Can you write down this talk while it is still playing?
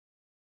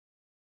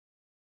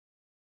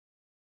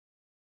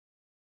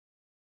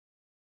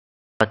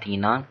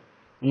பார்த்தீங்கன்னா,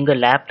 உங்க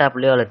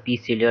லேப்டாப்லயோ அல்லது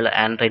பிசிலயோ இல்ல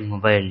ஆண்ட்ராய்டு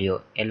மொபைல்லயோ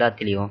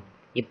எல்லாத்துலயும்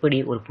எப்படி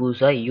ஒரு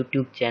புதுசா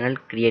யூடியூப் சேனல்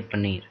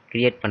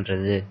கிரியேட்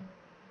பண்றது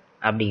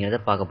அப்படிங்கிறத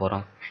பார்க்க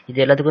போறோம்.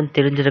 இது எல்லாத்துக்கும்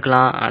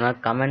தெரிஞ்சிருக்கலாம். ஆனா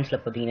கமெண்ட்ஸ்ல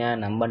பார்த்தீங்கன்னா,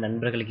 நம்ம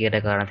நண்பர்கள் கேட்ட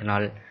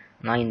காரணத்தினால்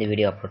நான் இந்த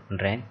வீடியோ அப்லோட்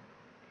பண்றேன்.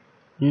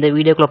 இந்த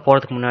வீடியோக்குள்ள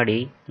போறதுக்கு முன்னாடி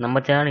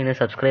நம்ம சேனல் இன்னும்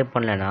சப்ஸ்கிரைப்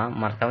பண்ணலைன்னா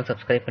மறக்காம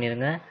சப்ஸ்கிரைப்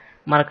பண்ணிருங்க.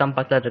 மறக்காம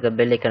பக்கத்துல இருக்க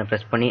பெல் ஐக்கானை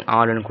பிரஸ் பண்ணி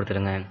ஆல்னு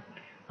கொடுத்துருங்க.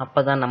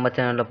 அப்பதான் நம்ம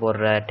சேனல்ல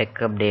போடுற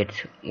டெக்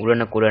அப்டேட்ஸ்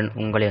உடனுக்குடன்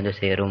உங்களை வந்து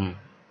சேரும்.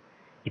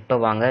 இப்போ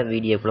வாங்க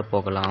வீடியோக்குள்ள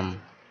போகலாம்.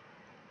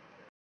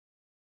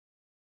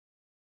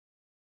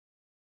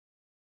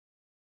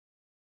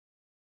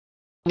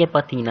 நீங்க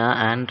பார்த்தீங்கன்னா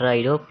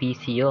ஆண்ட்ராய்டோ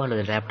பிசியோ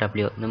அல்லது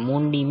லேப்டாப்லையோ இந்த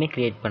மூணுலையுமே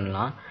கிரியேட்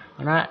பண்ணலாம்.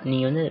 ஆனால்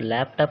நீங்கள் வந்து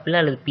லேப்டாப்பில்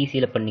அல்லது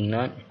பிசியில்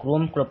பண்ணீங்கன்னா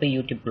குரோம்குள்ளே போய்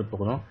யூடியூப்குள்ளே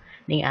போகணும்.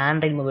 நீங்கள்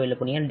ஆண்ட்ராய்டு மொபைலில்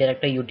பண்ணீங்கன்னா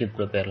டேரெக்டாக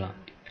யூடியூப்குள்ளே போயிடலாம்.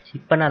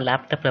 இப்போ நான்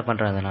லேப்டாப்பில்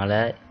பண்ணுறதுனால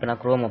இப்போ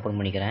நான் குரோம் ஓப்பன்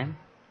பண்ணிக்கிறேன்.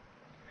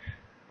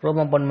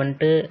 குரோம் ஓப்பன்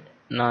பண்ணிட்டு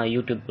நான்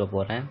யூடியூப்குள்ளே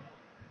போகிறேன்.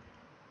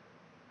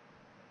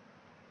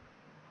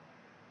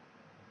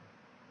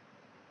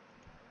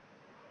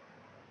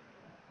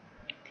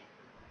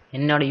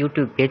 என்னோட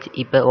யூடியூப் பேஜ்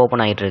இப்போ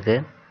ஓப்பன் ஆகிட்டு இருக்கு.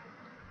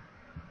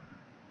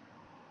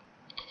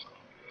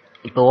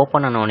 இப்போ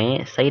ஓப்பன் ஆனோடனே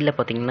சைடில்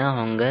பார்த்தீங்கன்னா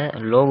அவங்க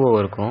லோகோ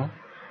இருக்கும்.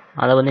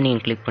 அதை வந்து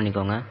நீங்கள் கிளிக்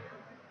பண்ணிக்கோங்க.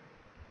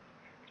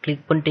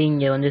 கிளிக் பண்ணிட்டு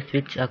இங்கே வந்து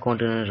ஸ்விட்ச்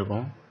அக்கௌண்ட்டுன்னு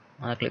இருக்கும்.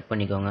 அதை கிளிக்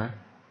பண்ணிக்கோங்க.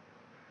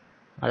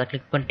 அதை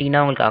கிளிக்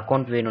பண்ணிட்டீங்கன்னா உங்களுக்கு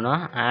அக்கௌண்ட் வேணும்னா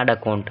ஆட்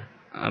அக்கௌண்ட்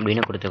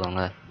அப்படின்னு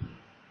கொடுத்துக்கோங்க.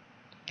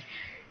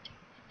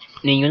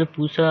 நீங்கள் வந்து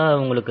புதுசாக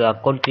உங்களுக்கு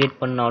அக்கௌண்ட் க்ரியேட்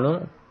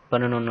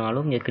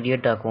பண்ணணுன்னாலும் இங்கே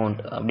க்ரியேட்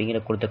அக்கௌண்ட் அப்படிங்கிற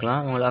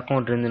கொடுத்துக்கலாம். உங்களுக்கு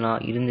அக்கௌண்ட்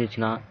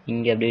இருந்துச்சுன்னா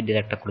இங்கே அப்படியே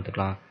டிரெக்டாக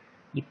கொடுத்துக்கலாம்.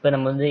 இப்போ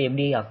நம்ம வந்து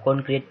எப்படி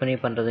அக்கௌண்ட் க்ரியேட் பண்ணி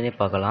பண்ணுறதுனே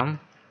பார்க்கலாம்.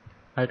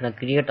 அதுக்கு நான்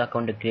க்ரியேட்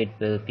அக்கௌண்ட்டு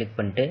கிளிக்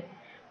பண்ணிட்டு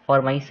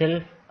ஃபார் மை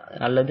செல்ஃப்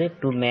அல்லது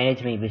டு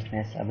மேனேஜ் மை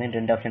பிஸ்னஸ் அப்படின்னு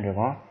 2 ஆப்ஷன்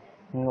இருக்கும்.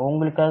 நீங்கள்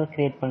உங்களுக்காக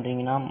க்ரியேட்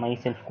பண்ணுறீங்கன்னா மை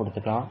செல்ஃப்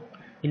கொடுத்துக்கலாம்.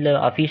 இல்லை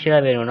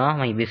அஃபிஷியலாக வேணும்னா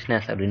மை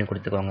பிஸ்னஸ் அப்படின்னு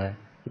கொடுத்துக்கோங்க.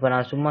 இப்போ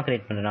நான் சும்மா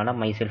க்ரியேட் பண்ணுறதுனால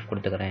மை செல்ஃப்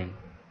கொடுத்துக்கிறேன்.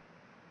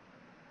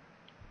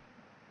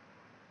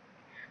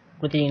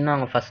 கொடுத்தீங்கன்னா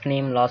அவங்க first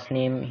name, last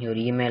name, your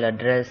email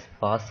address,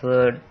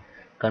 password,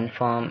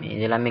 confirm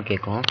இது எல்லாமே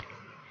கேட்கும்.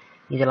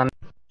 இதெல்லாமே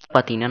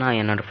பார்த்தீங்கன்னா நான்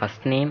என்னோடய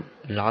ஃபஸ்ட் நேம்,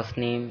 லாஸ்ட்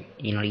நேம்,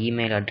 என்னோடய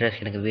இமெயில் அட்ரஸ்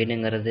எனக்கு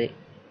வேணுங்கிறது,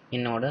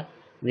 என்னோடய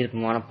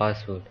விருப்பமான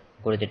பாஸ்வேர்டு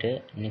கொடுத்துட்டு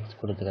நெக்ஸ்ட்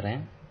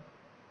கொடுத்துக்கிறேன்.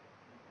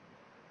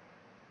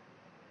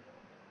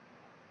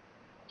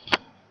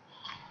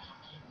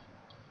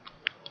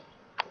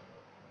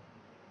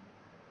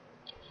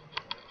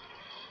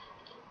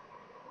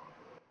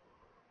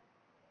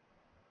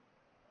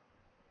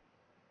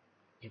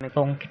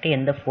 இப்போ உங்ககிட்ட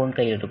எந்த ஃபோன்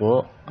கையில் இருக்கோ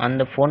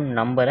அந்த ஃபோன்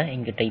நம்பரை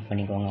இங்கே டைப்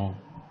பண்ணிக்கோங்க.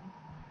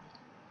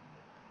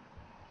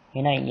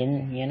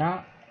 ஏன்னா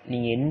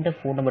நீங்கள் எந்த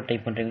ஃபோன் நம்பர்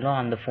டைப் பண்ணுறீங்களோ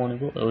அந்த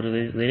ஃபோனுக்கு ஒரு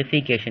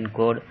வெரிஃபிகேஷன்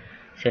கோட்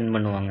சென்ட்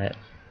பண்ணுவாங்க.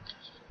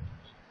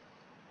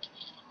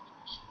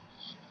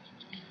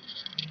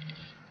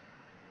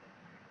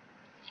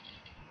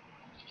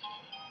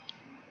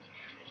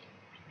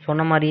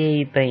 சொன்ன மாதிரியே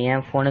இப்போ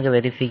என் ஃபோனுக்கு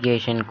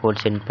வெரிஃபிகேஷன்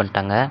கோட் சென்ட்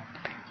பண்ணிட்டாங்க.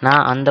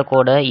 நான் அந்த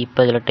கோடை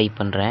இப்போ இதில் டைப்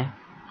பண்ணுறேன்.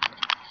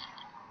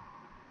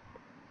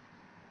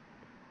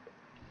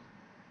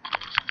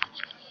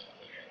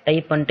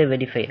 டைப் பண்ணிட்டு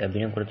வெரிஃபை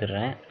அப்படின்னு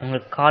கொடுத்துட்றேன்.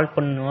 உங்களுக்கு கால்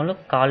பண்ணாலும்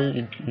கால்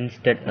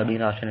இன்ஸ்டன்ட்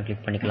அப்படிங்கிற ஆப்ஷனை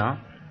கிளிக் பண்ணிக்கலாம்.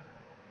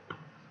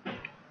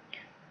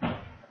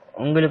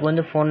 உங்களுக்கு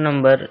வந்து ஃபோன்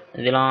நம்பர்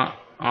இதெல்லாம்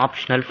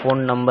optional.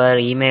 Phone number,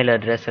 email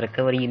address,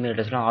 recovery email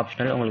அட்ரஸ்லாம்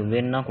optional. உங்களுக்கு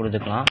வேணும்னா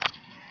கொடுத்துக்கலாம்.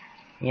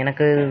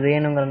 எனக்கு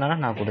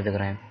வேணுங்கிறதுனால நான்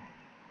கொடுத்துக்கிறேன்.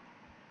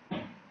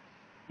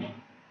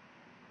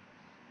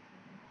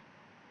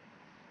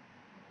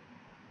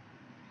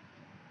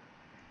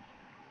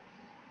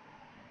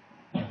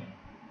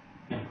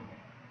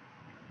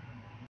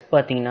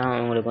 பார்த்தீங்கன்னா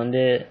உங்களுக்கு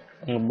வந்து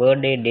உங்கள்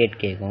பர்த்டே டேட்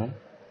கேட்கும்.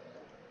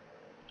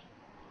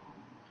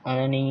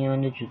 அதை நீங்கள்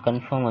வந்து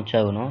கன்ஃபார்ம்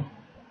வச்சாகணும்.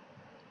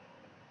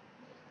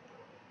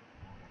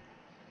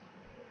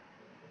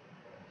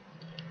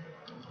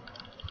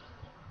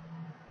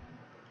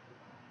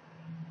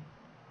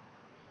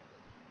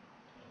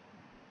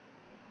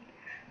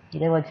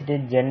 இதை வச்சுட்டு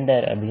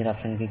ஜெண்டர் அப்படிங்கிற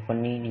ஆப்ஷன் கிளிக்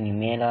பண்ணி நீங்கள்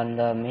மேலாக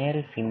இருந்தால்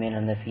மேல், ஃபீமேல்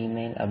இருந்தால்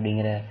ஃபீமேல்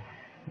அப்படிங்கிற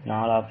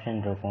 4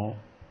 ஆப்ஷன் இருக்கும்.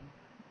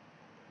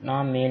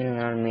 நான்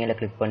மேலே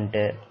கிளிக்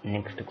பண்ணிட்டு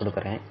நெக்ஸ்ட்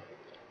கொடுக்குறேன்.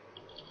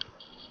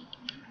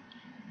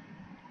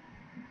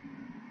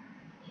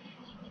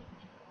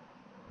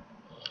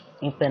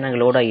 இப்போ எனக்கு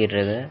லோட்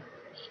ஆகிடுறது.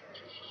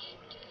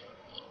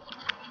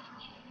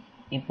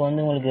 இப்போ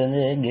வந்து உங்களுக்கு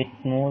வந்து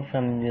கெட் மோர்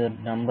ஃப்ரம் யுவர்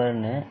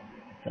நம்பர்னு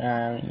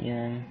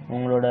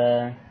உங்களோட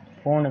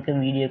ஃபோனுக்கு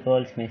வீடியோ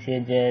கால்ஸ்,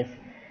 மெசேஜஸ்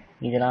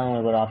இதெல்லாம்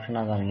உங்களுக்கு ஒரு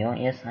ஆப்ஷனாக காமிக்கும்.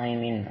 எஸ் ஐ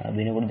எம் இன்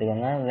அப்படின்னு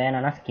கொடுத்துக்கோங்க.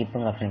 வேணான்னா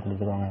ஸ்கிப்புங்கிற ஆப்ஷன்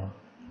கொடுத்துக்கோங்க.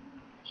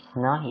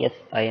 நான்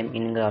எஸ் ஐ எம்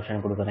இன்ங்கிற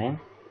ஆப்ஷன் கொடுக்குறேன்.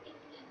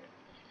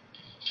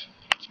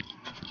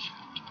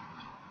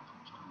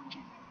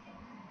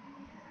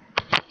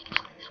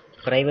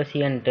 ப்ரைவசி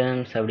அண்ட்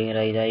டேர்ம்ஸ்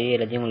அப்படிங்கிற இதாகி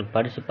எல்லாத்தையும் உங்களுக்கு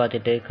படித்து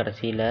பார்த்துட்டு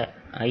கடைசியில்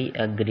ஐ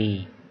அக்ரி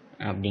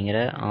அப்படிங்கிற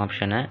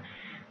ஆப்ஷனை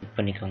கிளிக்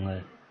பண்ணிக்கோங்க.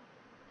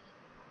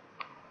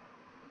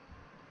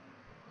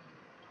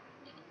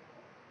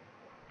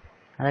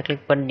 அதை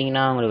கிளிக்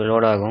பண்ணிட்டீங்கன்னா உங்களுக்கு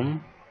லோட் ஆகும்.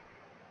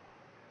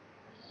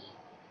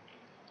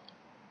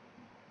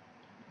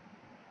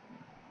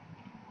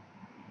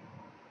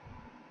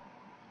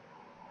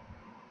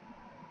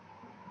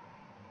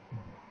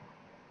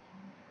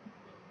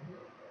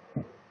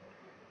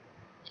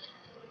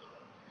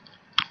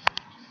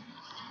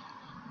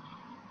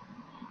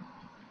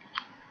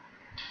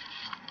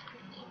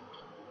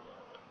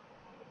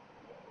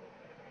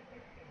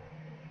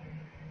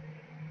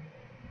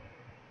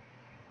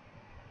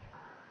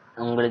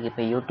 உங்களுக்கு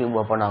இப்போ யூடியூப்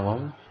ஓப்பன்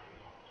ஆகும்.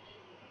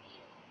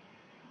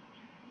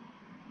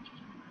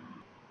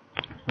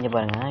 இங்கே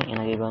பாருங்கள்,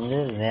 எனக்கு இப்போ வந்து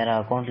வேறு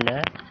அக்கௌண்ட்டில்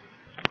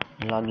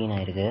லாகின்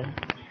ஆகிருக்கு.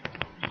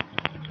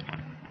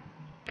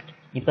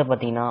 இப்போ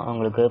பார்த்தீங்கன்னா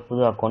உங்களுக்கு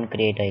புது அக்கௌண்ட்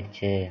க்ரியேட்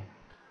ஆயிடுச்சு.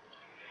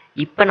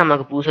 இப்போ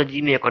நமக்கு புதுசாக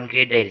ஜிமெயில் அக்கௌண்ட்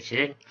க்ரியேட்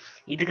ஆயிடுச்சு.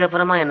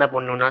 இதுக்கப்புறமா என்ன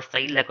பண்ணணும்னா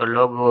சைடில் இருக்க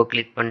லோகோவை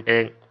கிளிக் பண்ணிட்டு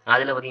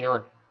அதில் பார்த்தீங்கன்னா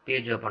ஒரு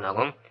பேஜ் ஓப்பன்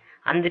ஆகும்.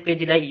 அந்த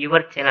பேஜில்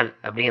யுவர் சேனல்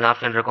அப்படிங்கிற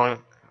ஆப்ஷன் இருக்கும்.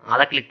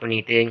 அதை கிளிக்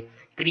பண்ணிவிட்டு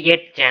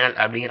கிரியேட் சேனல்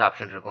அப்படிங்கிற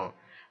ஆப்ஷன் இருக்கும்.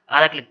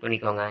 அதை கிளிக்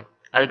பண்ணிக்கோங்க.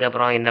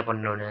 அதுக்கப்புறம் என்ன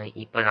பண்ணணும்னு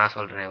இப்போ நான்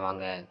சொல்கிறேன்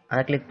வாங்க.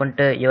 அதை கிளிக்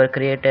பண்ணிட்டு யுவர்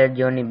கிரியேட்டட்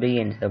ஜேர்னி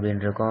பிகின்ஸ்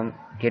அப்படின்னு இருக்கும்.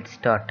 கெட்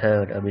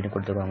ஸ்டார்டட் அப்படின்னு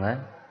கொடுத்துக்கோங்க.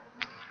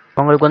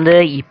 உங்களுக்கு வந்து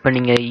இப்போ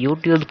நீங்கள்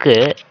யூடியூப்க்கு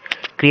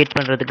க்ரியேட்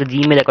பண்ணுறதுக்கு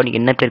ஜிமெயில் அக்கௌண்ட்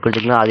என்ன பேர்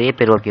கொடுத்துருக்கீங்களோ அதே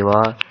பேர் ஓகேவா,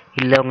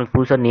 இல்லை உங்களுக்கு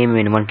புதுசாக நேம்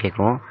வேணுமான்னு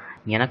கேட்கும்.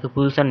 எனக்கு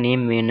புதுசாக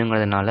நேம்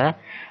வேணுங்கிறதுனால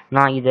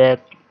நான் இதை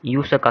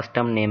யூஸர்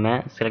கஸ்டம் நேமை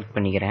செலக்ட்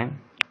பண்ணிக்கிறேன்.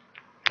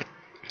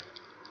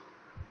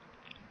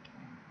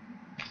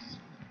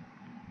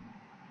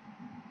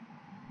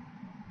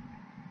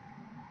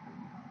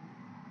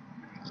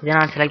 இதை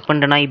நான் செலக்ட்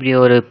பண்ணிட்டேன்னா இப்படி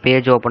ஒரு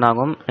பேஜ் ஓப்பன்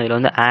ஆகும். இதில்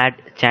வந்து ஆட்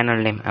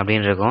சேனல் நேம்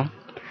அப்படின்னு இருக்கும்.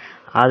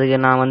 அதுக்கு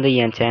நான் வந்து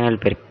என்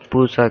சேனல் பேர்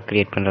புதுசாக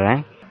க்ரியேட் பண்ணுறேன்.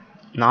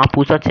 நான்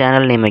புதுசாக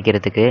சேனல் நேம்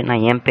வைக்கிறதுக்கு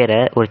நான் என் பேரை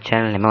ஒரு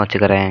சேனல் நேமாக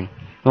வச்சுக்கிறேன்.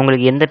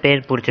 உங்களுக்கு எந்த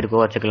பேர்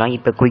பிடிச்சிருக்கோ வச்சுக்கலாம்.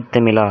 இப்போ குயிக்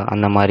தமிழா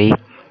அந்த மாதிரி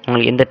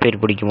உங்களுக்கு எந்த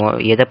பேர் பிடிக்குமோ,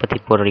 எதை பற்றி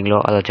போடுறீங்களோ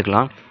அதை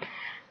வச்சுக்கலாம்.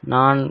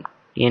 நான்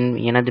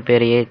எனது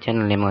பேரையே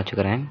சேனல் நேமாக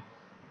வச்சுக்கிறேன்.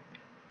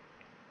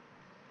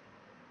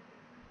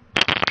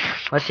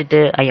 வச்சுட்டு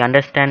I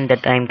understand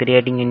that I am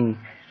creating in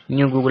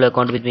new Google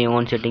account with my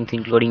own settings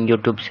including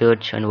YouTube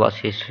search and watch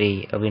history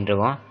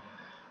அப்படின்றவோம்.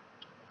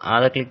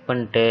 அதை கிளிக்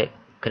பண்ணிட்டு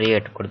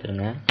கிரியேட்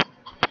கொடுத்துருங்க.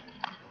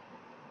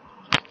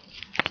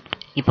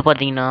 இப்போ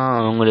பார்த்தீங்கன்னா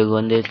உங்களுக்கு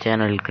வந்து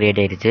சேனல் க்ரியேட்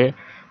ஆகிடுச்சு.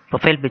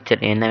 ப்ரொஃபைல்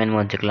பிக்சர் என்ன வேணுமோ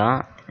வச்சுக்கலாம்.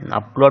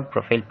 அப்லோட்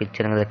ப்ரொஃபைல்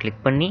பிக்சருங்கிறத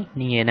கிளிக் பண்ணி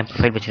நீங்கள் என்ன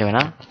ப்ரொஃபைல் பிக்சர்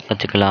வேணால்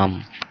வச்சுக்கலாம்.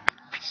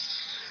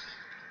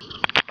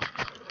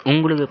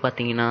 உங்களுக்கு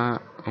பார்த்தீங்கன்னா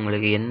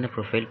உங்களுக்கு என்ன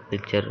ப்ரொஃபைல்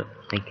பிக்சர்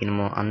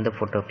வைக்கணுமோ அந்த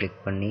ஃபோட்டோ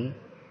கிளிக் பண்ணி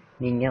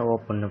நீங்கள்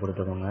ஓப்பன்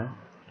கொடுத்துக்கோங்க.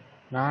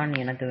 நான்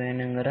எனக்கு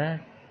வேணுங்கிற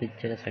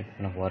பிக்சரை செலக்ட்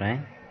பண்ண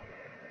போகிறேன்.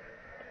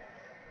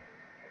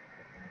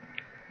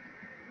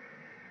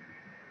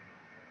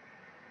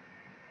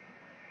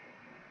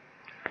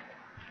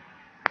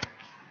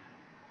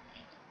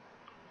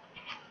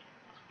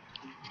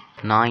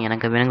 நான்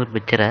எனக்கு வேணுங்கிற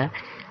பிக்சரை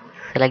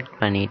செலக்ட்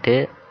பண்ணிவிட்டு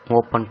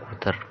ஓப்பன்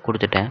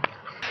கொடுத்துட்டேன்.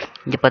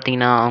 இங்கே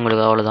பார்த்தீங்கன்னா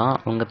உங்களுக்கு அவ்வளோதான்,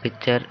 உங்கள்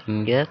பிக்சர்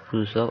இங்கே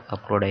புதுசாக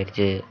அப்லோட்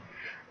ஆகிடுச்சு.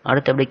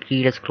 அடுத்து அப்படியே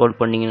கீழே ஸ்க்ரோல்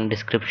பண்ணிங்கன்னா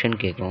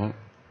டிஸ்கிரிப்ஷன் கேட்கும்.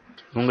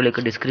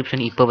 உங்களுக்கு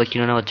டிஸ்கிரிப்ஷன் இப்போ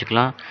வைக்கணுன்னா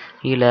வச்சுக்கலாம்,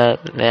 இல்லை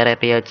வேறு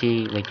எப்பயாச்சும்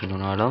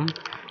வைக்கணுன்னாலும்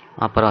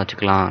அப்புறம்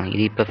வச்சுக்கலாம்.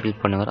 இது இப்போ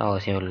ஃபில் பண்ணுங்கிற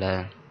அவசியம் இல்லை.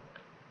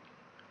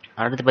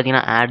 அடுத்து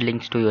பார்த்தீங்கன்னா add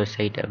links to your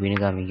side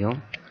அப்படின்னு காமிக்கும்.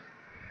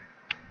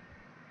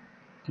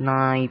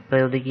 நான்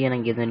இப்போதைக்கு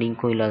எனக்கு எந்த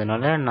லிங்க்கும்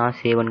இல்லாதனால நான்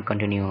சேவ் அண்ட்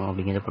கண்டினியூ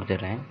அப்படிங்கிறத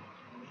கொடுத்துட்றேன்.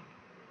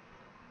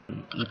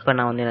 இப்போ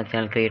நான் வந்து எனக்கு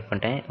சேனல் க்ரியேட்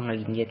பண்ணிட்டேன்.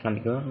 உங்களுக்கு இங்கே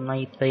காமிக்கும்.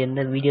 நான் இப்போ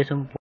எந்த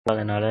வீடியோஸும்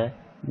போடாதனால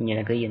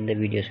எனக்கு எந்த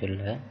வீடியோஸும்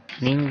இல்லை.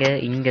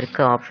 நீங்கள் இங்கே இருக்க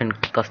ஆப்ஷன்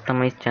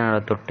கஸ்டமைஸ்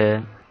சேனலை தொட்டு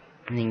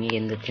நீங்கள்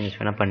எந்த சேஞ்சஸ்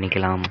வேணால்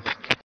பண்ணிக்கலாம்.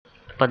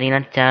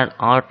 பார்த்தீங்கன்னா சேனல்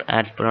ஆர்ட்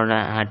ஆட் பண்ண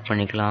ஆட்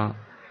பண்ணிக்கலாம்.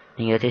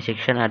 நீங்கள் ஏதாச்சும்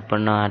செக்ஷன் ஆட்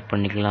பண்ணால் ஆட்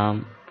பண்ணிக்கலாம்.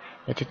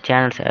 ஏதாச்சும்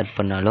சேனல்ஸ் ஆட்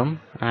பண்ணாலும்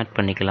ஆட்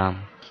பண்ணிக்கலாம்.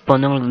 இப்போ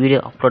வந்து உங்களுக்கு வீடியோ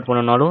அப்லோட்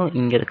பண்ணனாலும்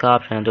இங்கே இருக்க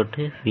ஆப்ஷனை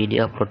தொட்டு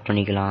வீடியோ அப்லோட்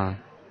பண்ணிக்கலாம்.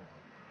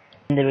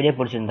 இந்த வீடியோ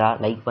பிடிச்சிருந்தா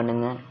லைக்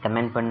பண்ணுங்கள்,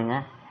 கமெண்ட்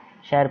பண்ணுங்கள்,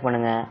 ஷேர்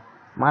பண்ணுங்கள்.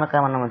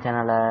 மறக்காமல் நம்ம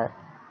சேனலை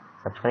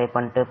சப்ஸ்கிரைப்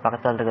பண்ணிட்டு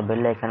பக்கத்தில் இருக்க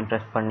பெல் ஐக்கான்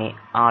ப்ரெஸ் பண்ணி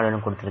ஆல்னு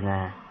கொடுத்துருங்க.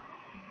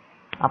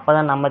 அப்போ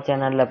தான் நம்ம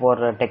சேனலில்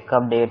போடுற டெக்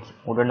அப்டேட்ஸ்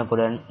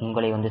உடனுக்குடன்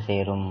உங்களை வந்து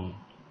சேரும்.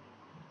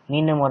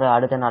 மீண்டும் ஒரு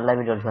அடுத்த நல்ல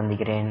வீடியோவில்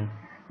சந்திக்கிறேன்.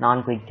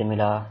 நான் குயிக்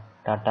தமிழா.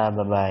 Tata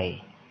bye bye.